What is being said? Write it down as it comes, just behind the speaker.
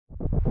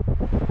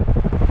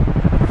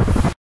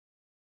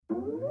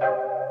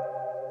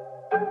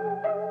I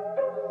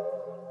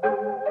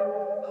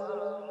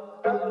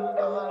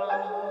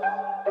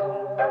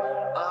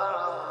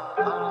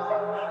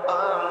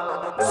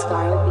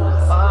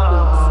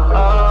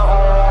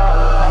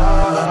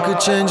could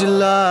change your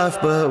life,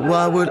 but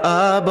why would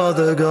I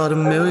bother? Got a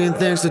million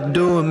things to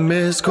do and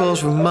missed calls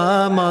from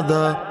my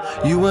mother.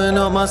 You are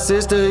not my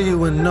sister,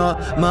 you are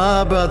not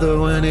my brother.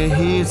 When it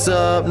heats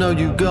up, no,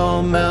 you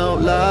gon'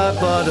 melt like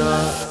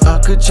butter. I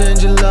could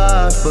change your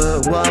life,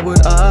 but why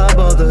would I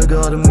bother?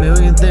 Got a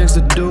million things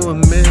to do and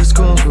missed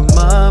calls from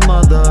my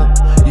mother.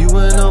 You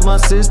are not my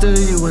sister,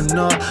 you are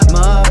not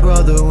my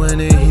brother. When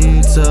it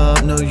heats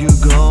up, no, you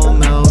gon'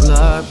 melt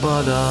like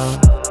butter.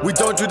 We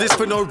don't do this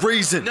for no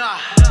reason.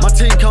 My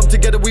team come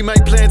together, we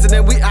make plans and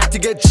then we act to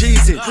get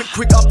cheesy.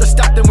 Quick up the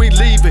stack, then we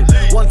leaving.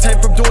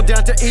 110 from dawn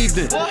down to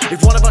evening.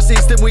 If one of us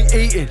eats, then we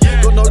eating.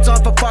 Got no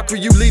time for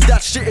fuckery, you leave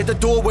that shit at the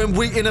door when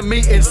we in a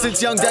meeting.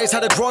 Since young days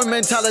had a grown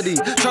mentality,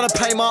 trying to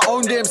pay my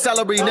own damn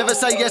salary. Never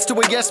say yes to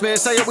a yes man,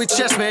 say it with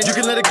chest man. You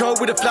can let it go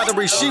with a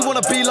flattery. She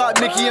wanna be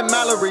like Mickey and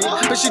Mallory,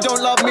 but she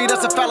don't love me,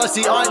 that's a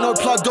fallacy. I ain't no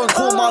plug, don't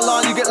call my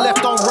line. You get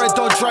left on red,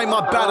 don't drain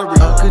my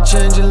battery. I could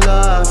change your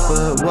life,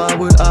 but why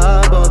would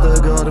I bother?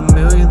 Got a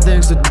million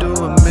things to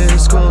do and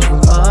missed calls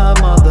from my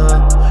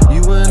mother.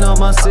 You are not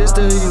my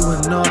sister, you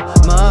are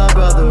not my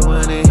brother.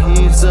 When it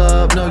heats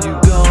up, no, you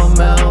gon'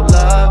 melt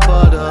like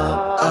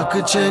butter. I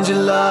could change your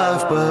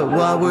life, but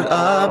why would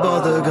I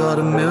bother? Got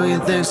a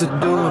million things to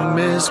do and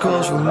missed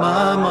calls from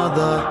my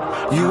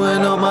mother. You are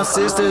not my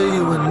sister,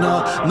 you are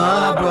not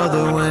my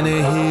brother. When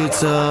it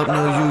heats up,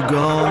 no, you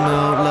gon'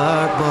 melt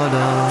like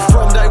butter.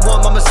 From day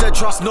one, mama said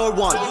trust no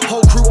one.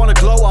 Whole crew wanna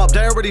glow up,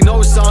 they already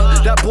know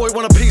son. That boy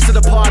want a piece of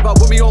the pie, but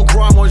when we on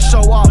grind won't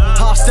show up.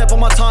 Half step on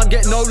my time,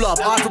 get no love.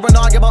 Eye for an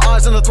eye, get my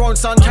eyes on the throne,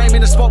 son. Came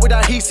in the spot with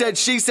that he said,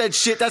 she said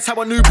shit. That's how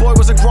I knew boy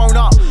wasn't grown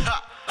up.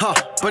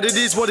 But it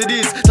is what it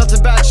is.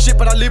 Nothing bad shit,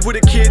 but I live with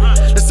a kid.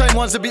 The same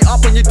ones that be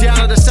up when you're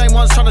down are the same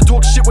ones trying to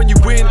talk shit when you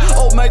win.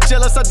 Old mate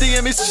jealous, I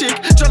DM his chick,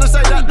 trying to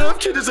say that nerve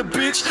kid is a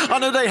bitch. I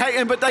know they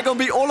hating, but they gon'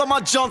 be all on my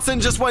Johnson.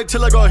 Just wait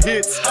till I got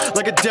hits.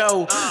 Like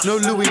Adele, no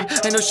Louis,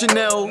 ain't no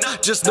Chanel.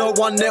 Just no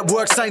one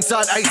network, same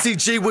side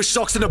ACG with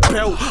shocks and a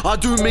belt. I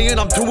do me and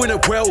I'm doing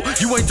it well.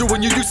 You ain't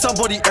doing you, do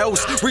somebody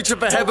else. Reaching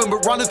for heaven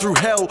but running through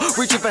hell.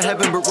 Reaching for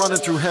heaven but running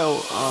through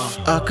hell.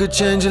 I could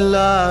change your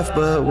life,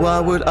 but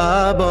why would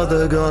I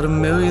bother? Got a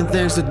million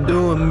things to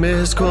do and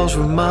missed calls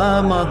from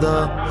my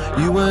mother.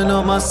 You are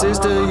not my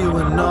sister, you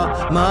are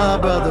not my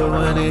brother.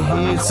 When it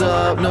heats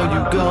up, no,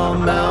 you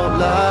gon' melt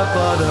like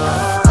butter.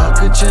 I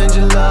could change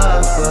your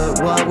life,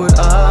 but why would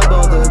I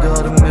bother?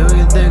 Got a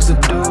million things to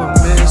do and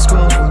missed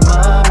calls from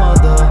my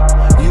mother.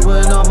 You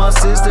are not my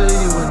sister,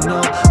 you are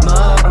not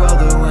my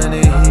brother. When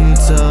it heats